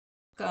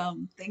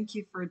welcome. Thank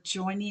you for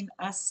joining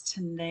us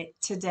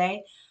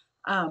today.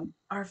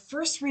 Our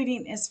first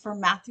reading is from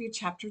Matthew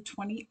chapter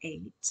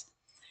 28.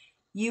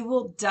 You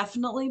will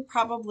definitely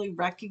probably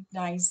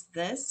recognize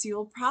this.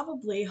 You'll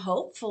probably,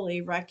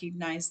 hopefully,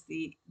 recognize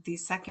the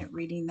second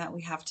reading that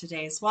we have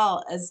today as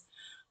well, as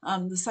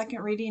the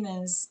second reading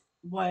is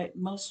what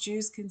most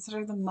Jews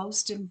consider the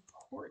most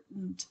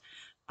important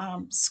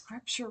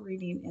scripture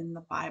reading in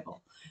the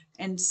Bible.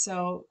 And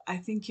so I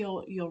think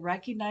you'll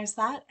recognize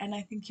that, and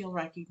I think you'll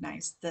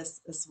recognize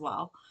this as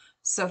well.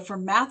 So for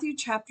Matthew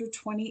chapter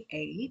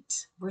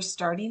 28, we're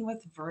starting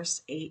with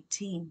verse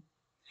 18.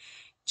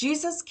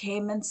 Jesus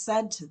came and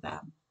said to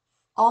them,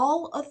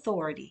 "All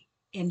authority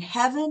in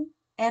heaven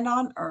and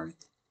on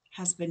earth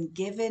has been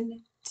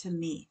given to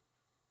me.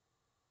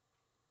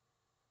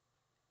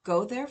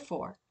 Go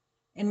therefore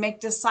and make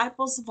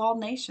disciples of all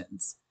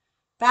nations,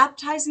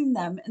 baptizing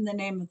them in the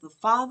name of the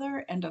Father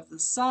and of the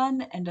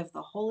Son and of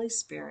the Holy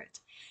Spirit,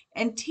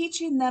 and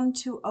teaching them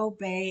to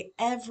obey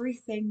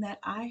everything that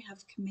I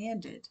have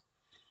commanded.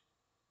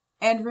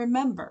 And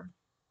remember,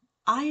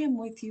 I am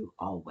with you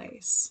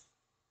always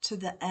to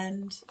the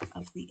end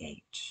of the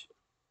age."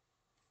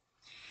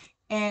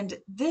 And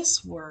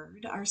this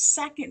word, our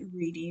second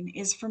reading,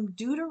 is from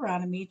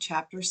Deuteronomy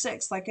chapter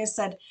 6. Like I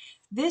said,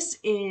 this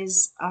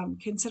is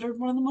considered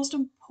one of the most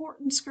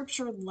important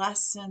scripture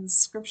lessons,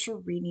 scripture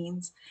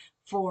readings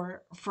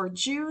for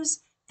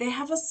Jews. They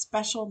have a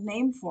special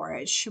name for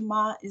it,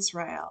 Shema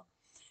Israel.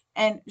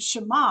 And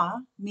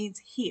Shema means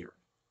hear.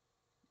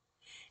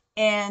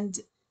 And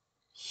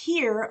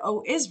hear,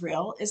 O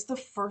Israel, is the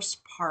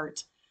first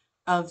part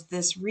of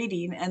this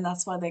reading, and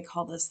that's why they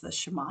call this the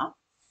Shema.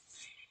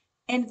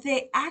 And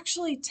they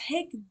actually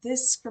take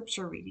this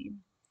scripture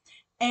reading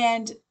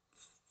and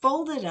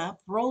fold it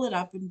up, roll it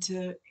up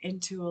into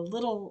a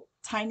little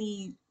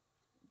tiny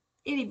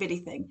itty bitty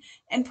thing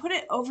and put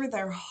it over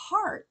their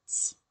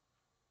hearts.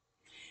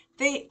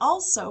 They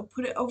also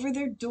put it over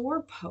their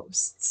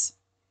doorposts.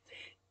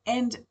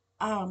 And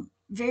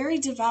very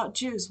devout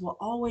Jews will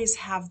always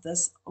have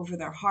this over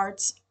their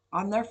hearts,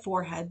 on their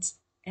foreheads,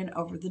 and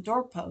over the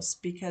doorposts,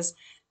 because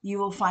you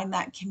will find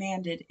that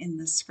commanded in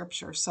the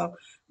scripture. So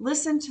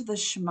listen to the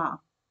Shema.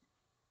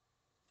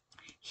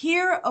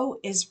 Hear, O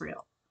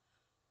Israel,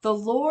 the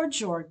Lord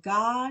your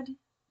God,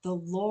 the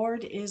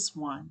Lord is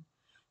one.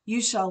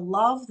 You shall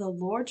love the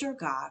Lord your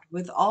God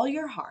with all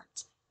your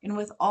heart, and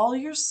with all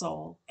your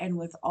soul, and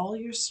with all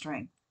your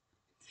strength.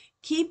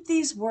 Keep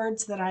these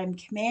words that I am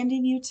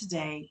commanding you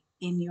today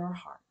in your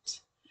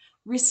heart.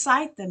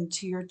 Recite them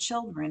to your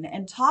children,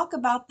 and talk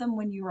about them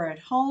when you are at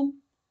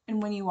home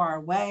and when you are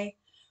away,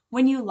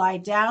 when you lie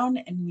down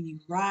and when you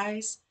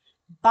rise.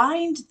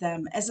 Bind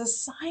them as a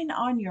sign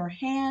on your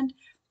hand,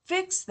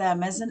 fix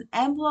them as an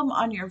emblem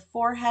on your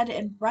forehead,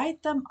 and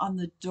write them on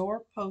the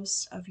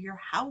doorposts of your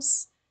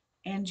house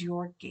and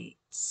your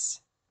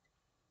gates.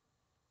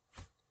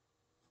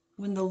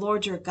 When the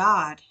Lord your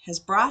God has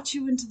brought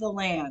you into the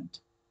land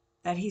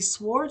that he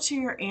swore to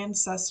your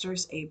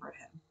ancestors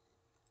Abraham,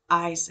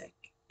 Isaac,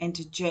 and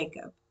to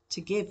Jacob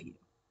to give you,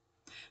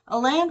 a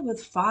land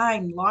with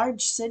fine,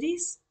 large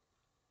cities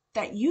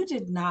that you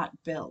did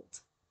not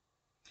build,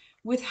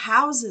 with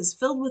houses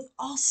filled with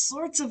all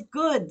sorts of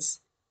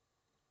goods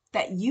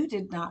that you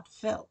did not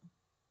fill,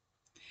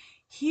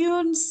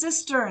 hewn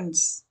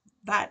cisterns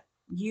that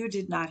you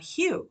did not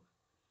hew,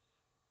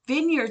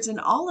 vineyards and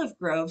olive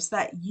groves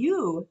that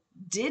you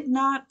did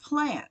not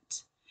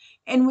plant.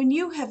 And when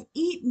you have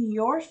eaten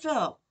your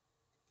fill,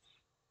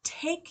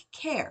 take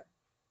care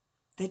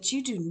that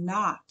you do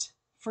not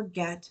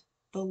forget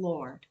the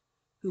Lord,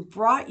 who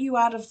brought you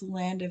out of the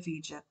land of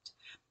Egypt,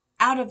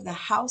 out of the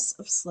house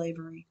of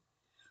slavery.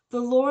 The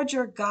Lord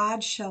your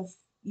God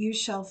you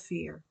shall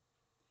fear.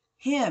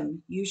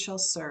 Him you shall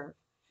serve,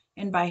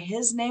 and by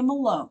his name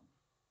alone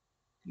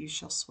you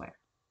shall swear.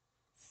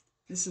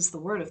 This is the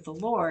word of the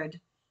Lord.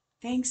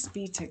 Thanks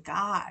be to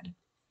God.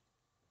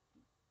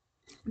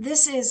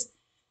 This is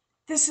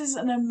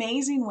an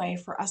amazing way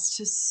for us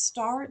to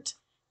start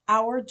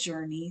our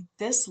journey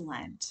this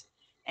Lent,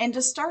 and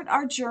to start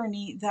our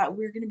journey that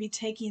we're going to be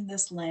taking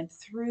this Lent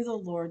through the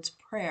Lord's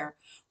Prayer.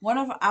 One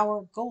of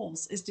our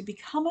goals is to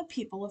become a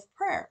people of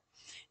prayer.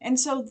 And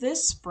so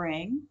this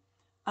spring,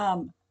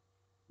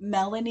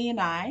 Melanie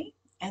and I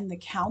and the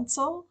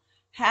council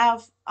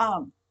have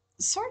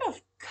sort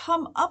of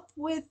come up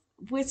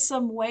with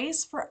some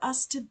ways for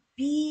us to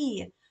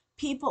be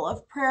people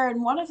of prayer,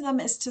 and one of them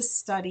is to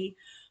study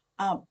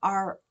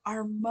our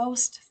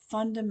most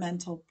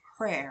fundamental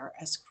prayer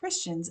as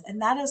Christians,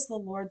 and that is the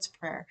Lord's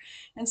Prayer.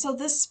 And so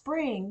this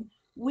spring,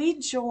 we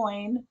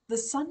join the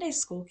Sunday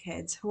school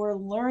kids who are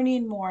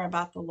learning more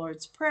about the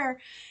Lord's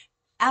Prayer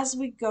as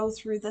we go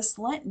through this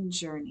Lenten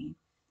journey.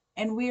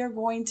 And we are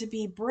going to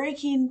be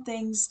breaking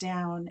things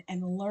down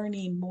and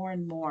learning more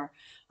and more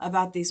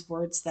about these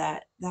words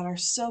that are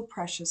so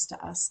precious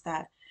to us,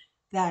 that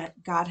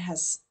God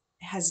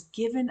has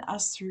given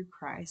us through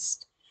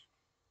Christ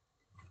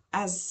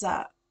as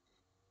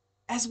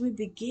as we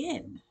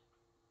begin.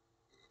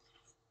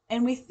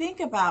 and we think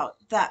about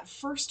that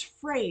first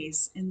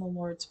phrase in the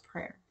Lord's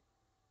Prayer,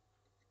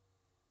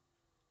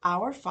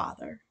 Our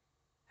Father,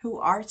 who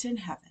art in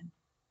heaven,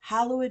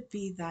 hallowed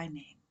be thy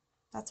name.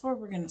 That's where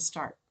we're going to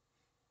start.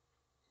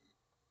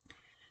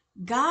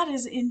 God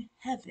is in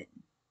heaven.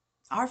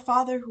 Our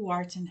Father who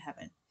art in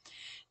heaven.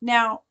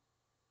 Now,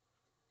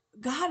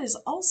 God is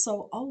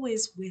also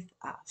always with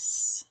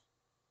us.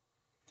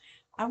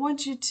 I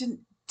want you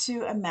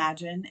to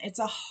imagine, it's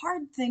a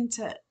hard thing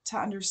to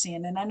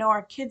understand, and I know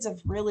our kids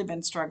have really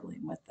been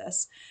struggling with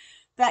this,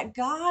 that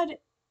God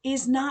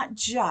is not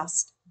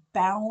just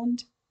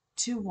bound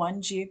to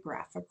one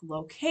geographic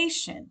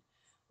location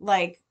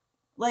like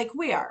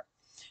we are.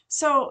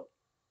 So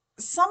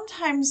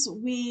sometimes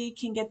we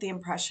can get the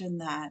impression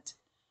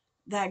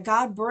that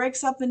God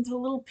breaks up into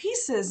little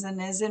pieces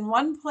and is in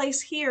one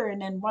place here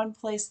and in one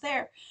place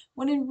there,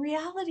 when in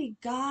reality,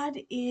 God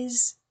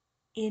is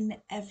in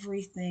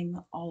everything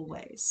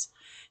always.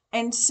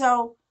 And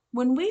so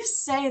when we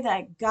say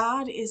that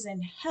God is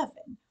in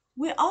heaven,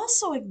 we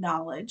also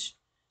acknowledge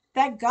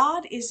that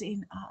God is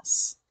in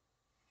us.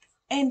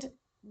 And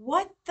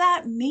what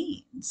that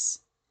means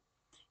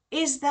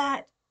is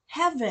that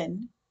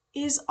heaven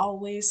is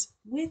always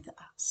with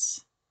us.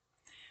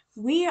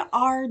 We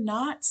are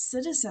not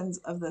citizens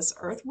of this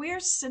earth. We are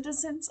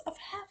citizens of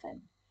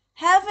heaven.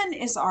 Heaven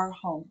is our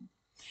home.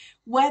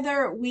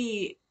 Whether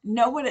we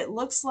know what it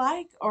looks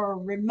like or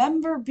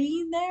remember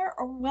being there,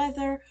 or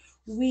whether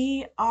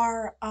we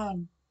are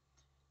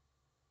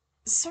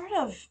sort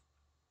of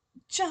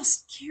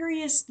just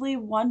curiously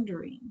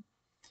wondering.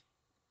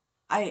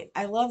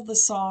 I love the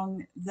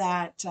song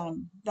that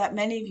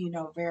many of you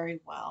know very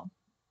well,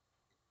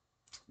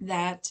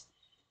 that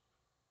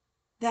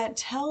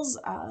tells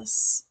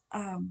us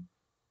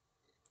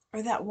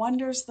or that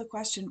wonders the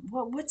question,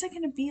 what's it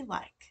going to be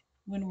like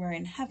when we're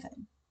in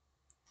heaven?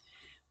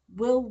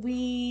 Will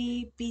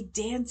we be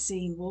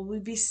dancing? Will we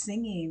be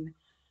singing?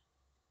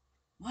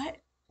 What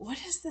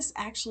is this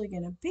actually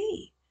going to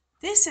be?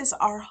 This is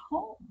our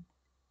home.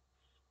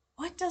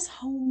 What does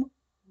home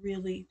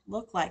really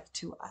look like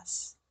to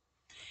us?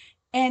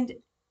 And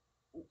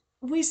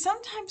we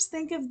sometimes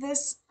think of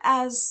this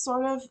as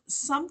sort of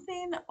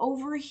something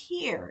over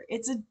here.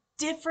 It's a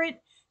different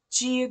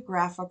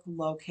geographic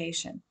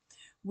location.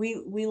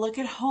 We look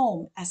at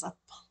home as a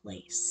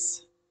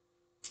place.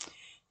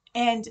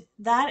 And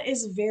that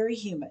is very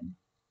human.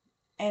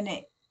 And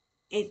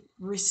it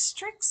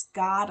restricts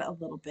God a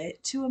little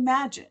bit to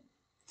imagine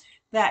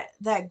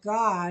that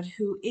God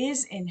who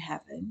is in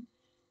heaven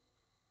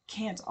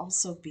can't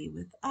also be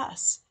with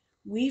us.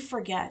 We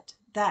forget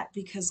that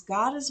because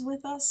God is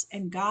with us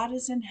and God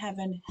is in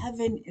heaven,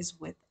 heaven is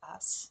with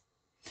us.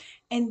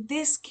 And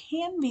this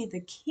can be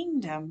the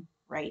kingdom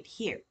right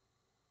here.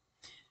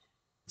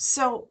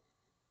 So,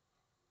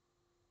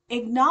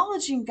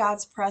 acknowledging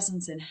God's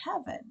presence in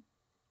heaven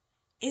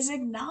is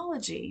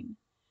acknowledging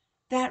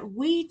that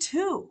we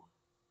too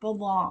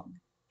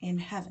belong in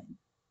heaven,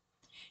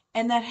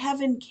 and that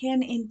heaven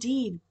can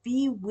indeed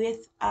be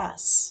with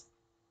us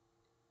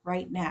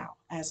right now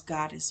as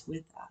God is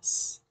with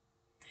us.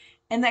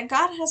 And that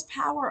God has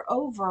power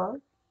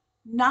over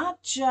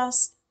not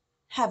just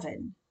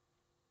heaven,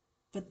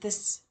 but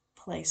this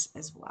place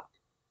as well.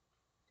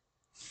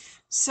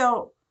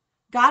 So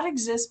God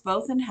exists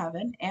both in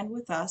heaven and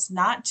with us,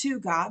 not two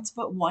gods,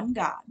 but one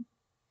God.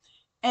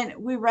 And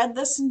we read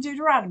this in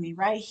Deuteronomy,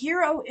 right?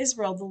 Hear, O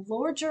Israel, the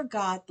Lord your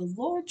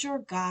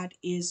God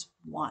is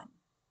one.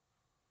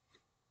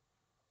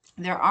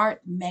 There aren't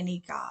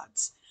many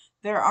gods.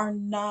 There are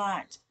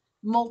not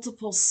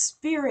multiple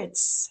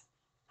spirits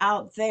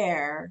out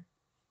there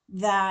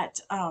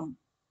that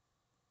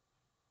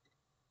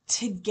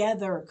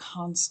together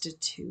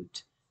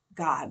constitute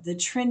God. The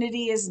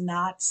Trinity is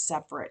not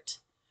separate,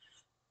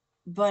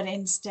 but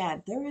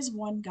instead there is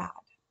one God.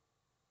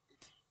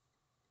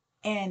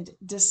 And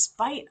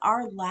despite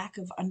our lack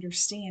of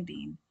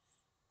understanding,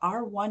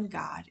 our one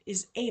God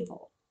is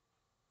able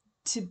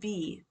to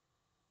be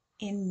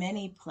in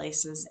many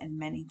places and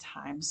many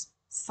times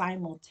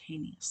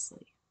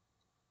simultaneously.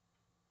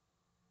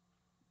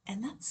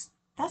 And that's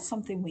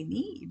something we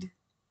need.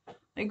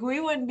 Like,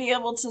 we wouldn't be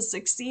able to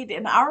succeed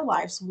in our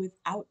lives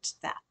without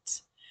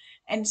that.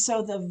 And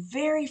so the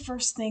very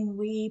first thing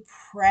we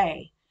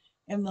pray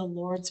in the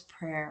Lord's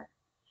Prayer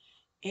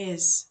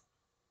is,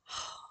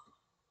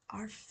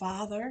 Our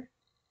Father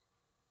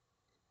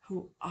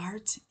who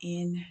art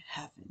in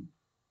heaven.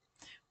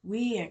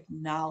 We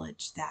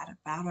acknowledge that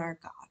about our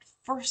God.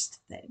 First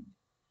thing,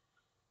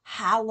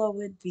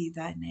 hallowed be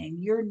thy name.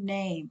 Your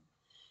name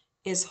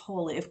is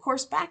holy. Of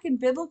course, back in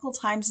biblical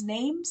times,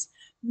 names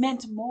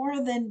meant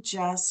more than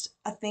just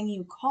a thing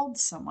you called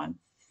someone.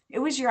 It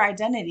was your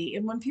identity.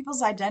 And when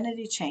people's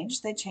identity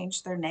changed, they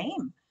changed their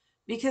name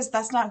because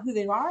that's not who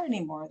they are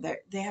anymore.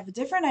 They have a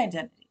different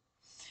identity.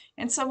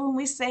 And so when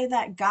we say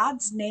that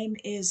God's name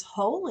is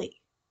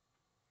holy,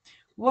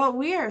 what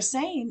we are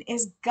saying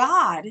is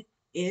God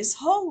is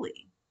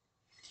holy.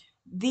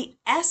 The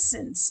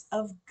essence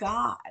of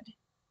God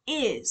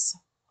is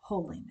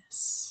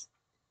holiness.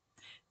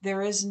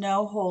 There is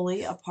no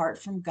holy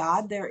apart from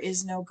God. There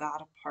is no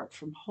God apart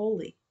from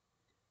holy.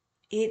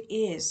 It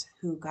is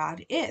who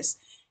God is.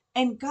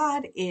 And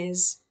God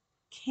is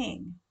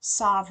King,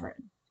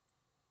 sovereign.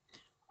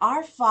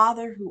 Our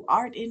Father who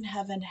art in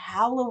heaven,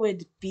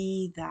 hallowed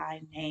be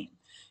thy name.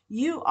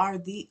 You are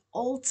the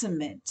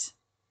ultimate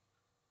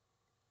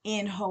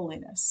in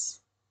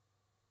holiness,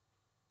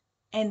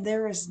 and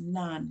there is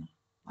none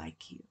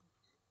like you.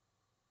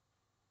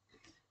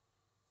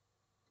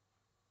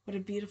 What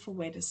a beautiful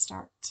way to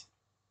start.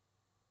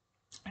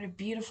 What a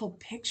beautiful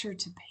picture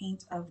to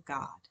paint of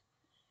God.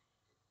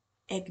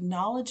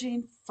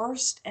 Acknowledging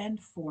first and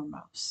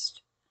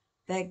foremost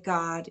that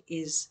God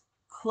is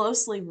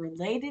closely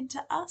related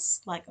to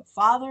us, like a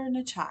father and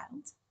a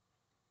child,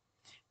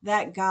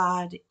 that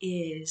God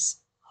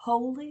is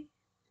holy,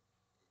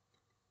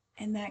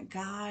 and that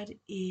God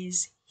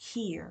is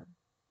here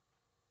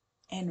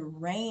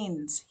and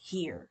reigns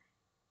here,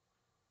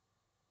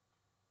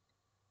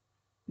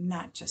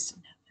 not just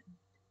in heaven.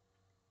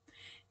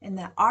 And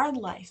that our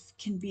life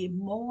can be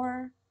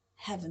more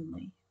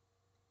heavenly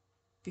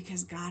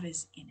because God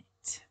is in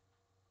it.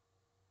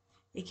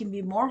 It can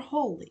be more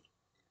holy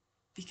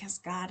because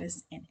God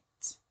is in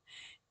it.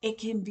 It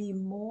can be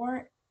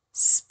more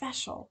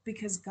special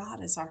because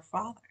God is our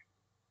Father.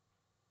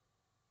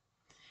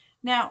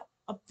 Now,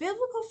 a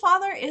biblical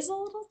father is a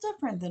little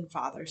different than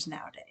fathers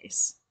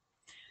nowadays.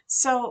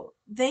 So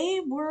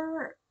they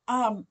were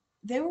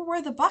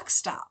where the buck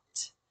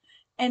stopped,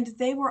 and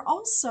they were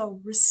also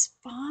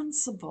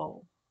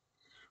responsible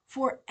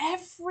for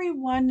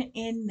everyone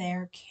in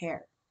their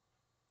care.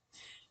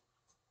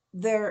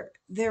 There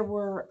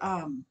were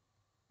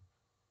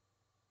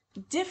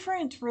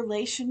different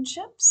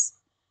relationships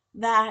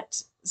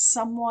that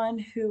someone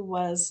who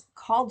was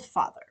called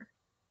father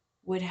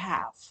would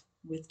have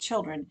with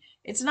children.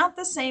 It's not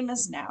the same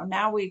as now.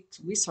 Now we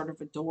sort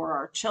of adore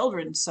our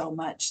children so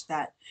much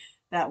that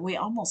we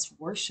almost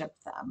worship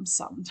them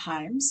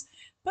sometimes.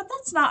 But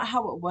that's not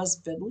how it was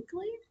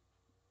biblically.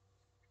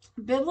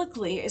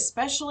 Biblically,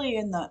 especially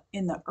in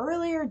the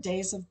earlier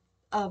days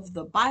of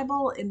the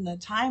Bible, in the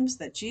times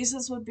that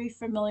Jesus would be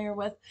familiar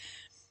with,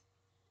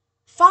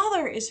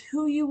 father is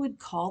who you would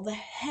call the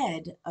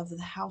head of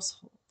the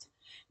household.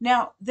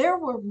 Now, there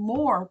were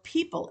more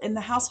people in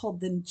the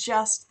household than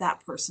just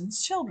that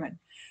person's children.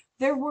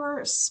 There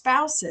were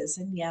spouses,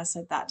 and yes,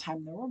 at that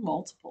time there were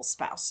multiple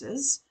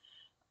spouses.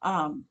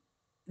 Um,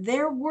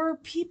 there were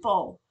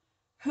people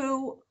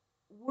who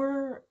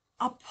were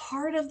a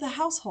part of the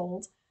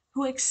household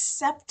who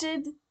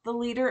accepted the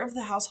leader of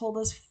the household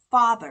as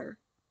father,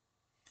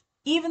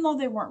 even though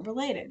they weren't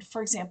related.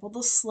 For example,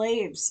 the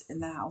slaves in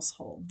the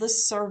household, the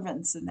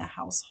servants in the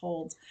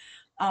household,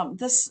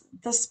 the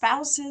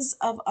spouses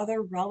of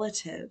other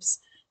relatives.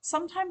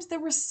 Sometimes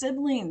there were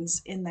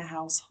siblings in the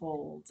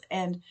household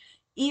and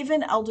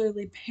even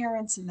elderly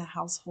parents in the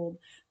household.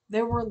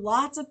 There were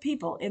lots of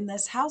people in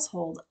this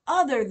household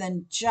other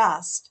than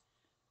just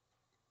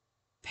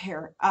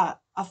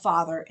a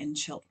father and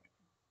children.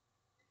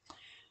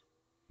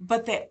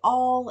 But they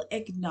all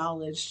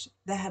acknowledged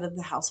the head of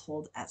the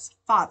household as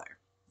father.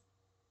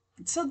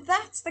 So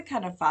that's the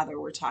kind of father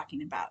we're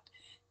talking about.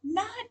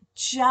 Not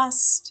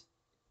just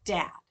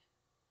dad,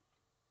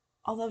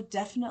 although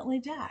definitely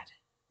dad,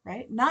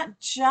 right? Not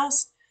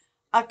just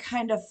a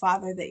kind of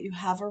father that you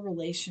have a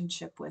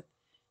relationship with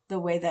the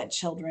way that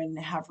children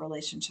have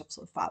relationships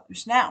with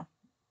fathers now,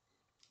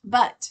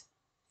 but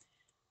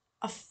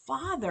a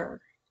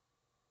father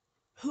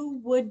who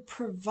would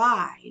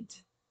provide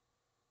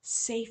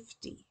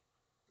safety,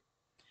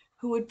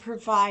 who would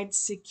provide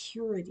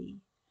security,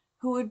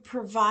 who would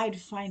provide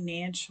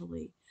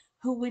financially,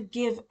 who would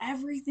give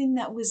everything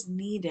that was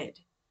needed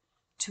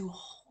to a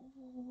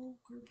whole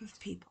group of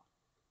people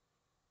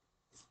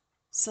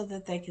so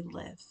that they could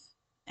live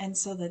and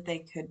so that they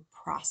could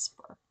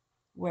prosper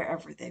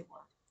wherever they were.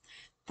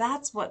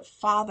 That's what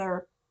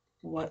father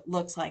what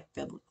looks like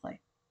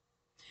biblically.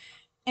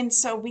 And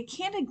so we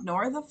can't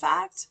ignore the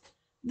fact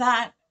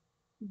that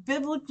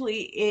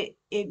biblically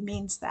it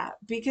means that,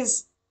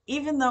 because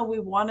even though we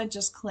want to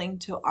just cling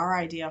to our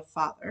idea of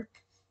father,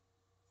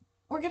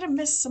 we're going to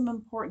miss some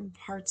important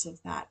parts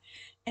of that.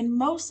 And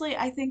mostly,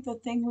 I think the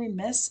thing we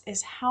miss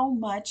is how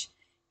much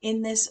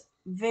in this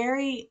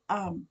very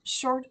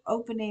short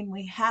opening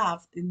we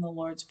have in the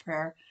Lord's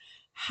Prayer,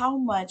 how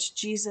much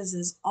Jesus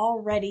is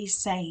already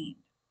saying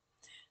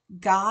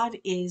God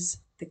is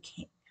the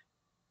king,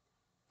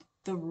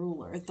 the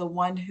ruler, the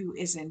one who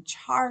is in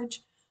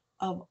charge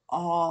of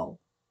all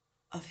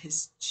of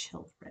his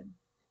children.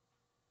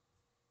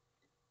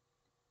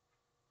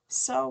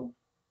 So,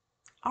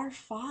 our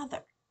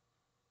Father,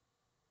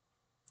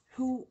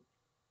 who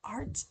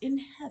art in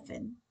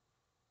heaven,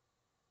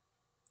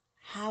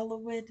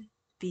 hallowed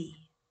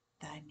be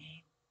thy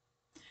name.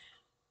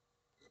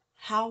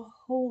 How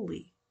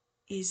holy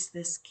is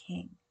this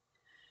king?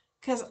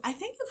 Because I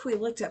think if we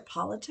looked at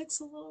politics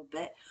a little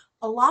bit,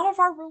 a lot of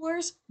our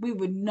rulers we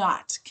would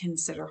not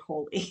consider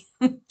holy.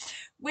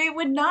 We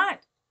would not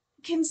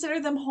consider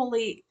them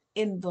holy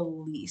in the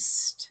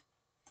least.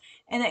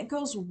 And it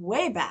goes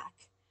way back,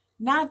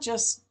 not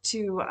just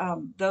to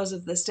those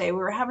of this day. We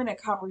were having a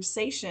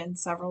conversation,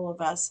 several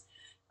of us,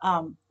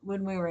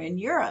 when we were in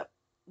Europe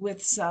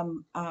with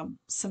some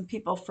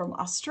people from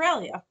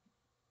Australia.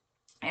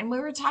 And we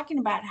were talking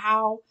about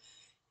how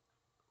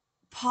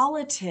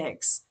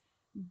politics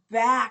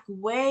back,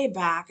 way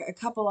back a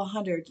couple of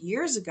 100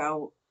 years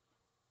ago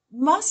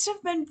must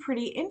have been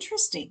pretty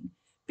interesting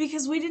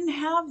because we didn't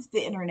have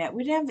the internet,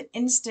 we didn't have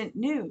instant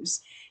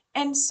news.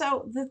 And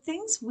so the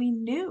things we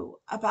knew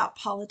about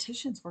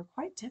politicians were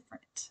quite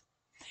different.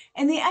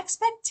 And the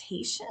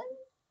expectation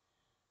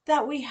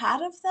that we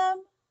had of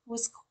them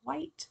was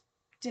quite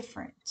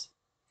different.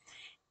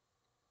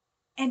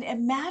 And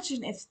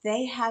imagine if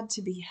they had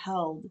to be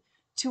held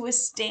to a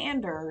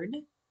standard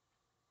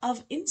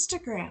of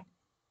Instagram,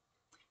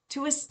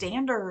 to a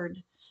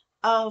standard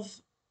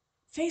of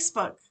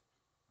Facebook,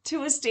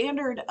 to a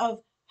standard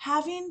of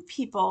having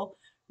people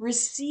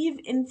receive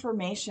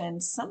information,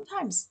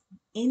 sometimes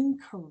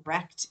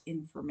incorrect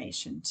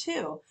information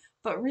too,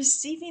 but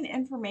receiving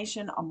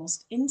information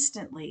almost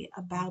instantly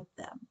about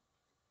them.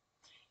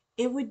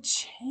 It would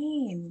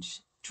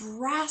change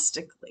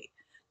drastically.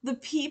 The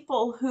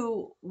people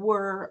who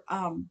were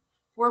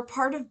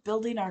part of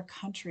building our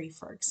country,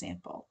 for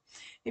example.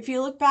 If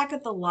you look back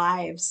at the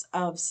lives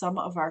of some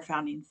of our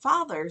founding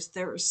fathers,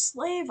 there are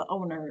slave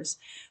owners.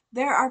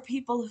 There are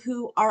people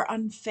who are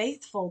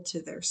unfaithful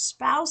to their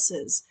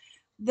spouses.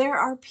 There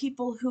are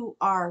people who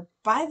are,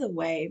 by the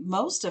way,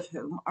 most of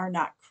whom are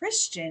not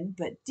Christian,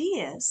 but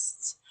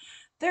deists.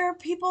 There are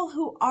people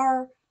who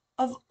are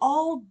of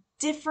all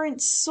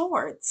different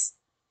sorts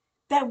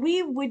that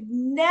we would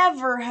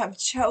never have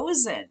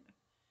chosen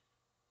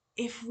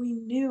if we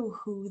knew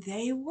who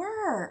they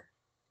were,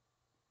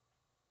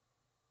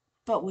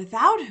 but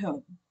without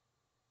whom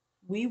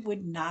we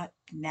would not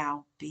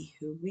now be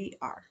who we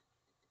are.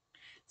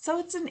 So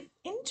it's an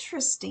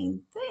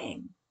interesting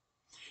thing.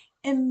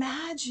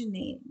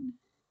 Imagining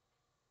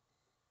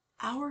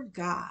our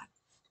God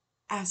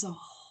as a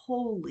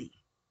holy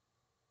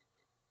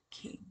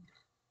king,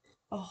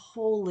 a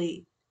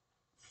holy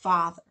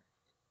father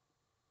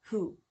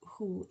who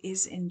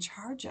is in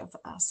charge of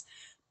us,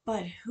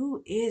 but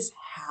who is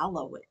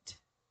hallowed.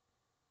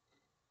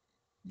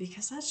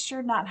 Because that's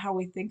sure not how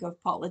we think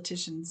of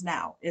politicians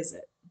now, is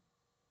it?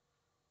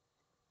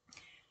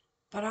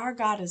 But our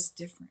God is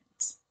different.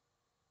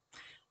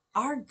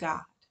 Our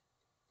God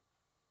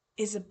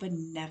is a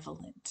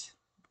benevolent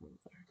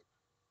ruler.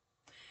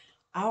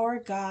 Our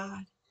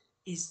God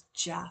is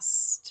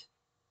just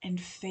and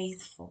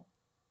faithful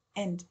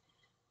and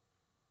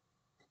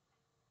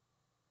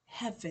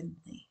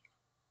heavenly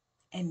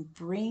and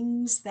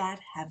brings that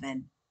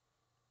heaven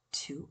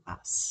to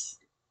us.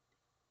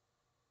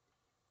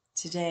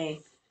 Today,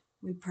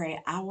 we pray,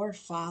 Our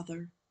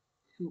Father,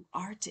 who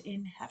art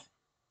in heaven,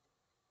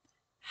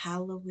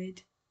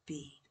 hallowed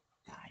be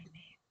thy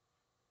name.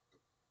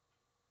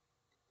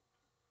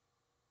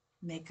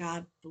 May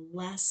God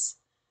bless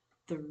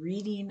the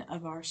reading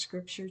of our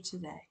scripture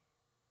today,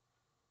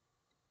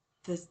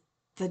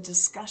 the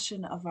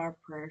discussion of our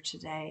prayer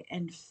today,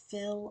 and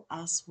fill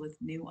us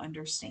with new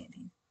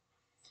understanding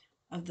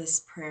of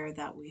this prayer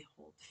that we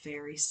hold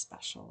very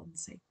special and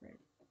sacred.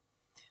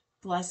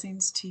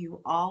 Blessings to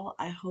you all.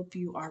 I hope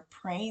you are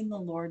praying the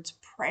Lord's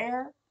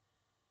Prayer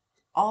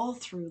all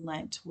through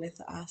Lent with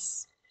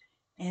us,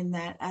 and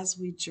that as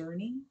we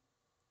journey,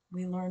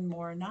 we learn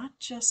more not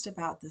just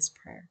about this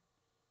prayer,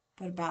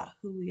 but about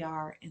who we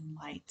are in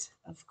light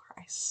of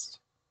Christ.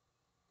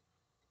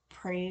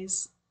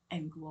 Praise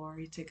and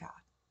glory to God.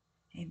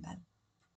 Amen.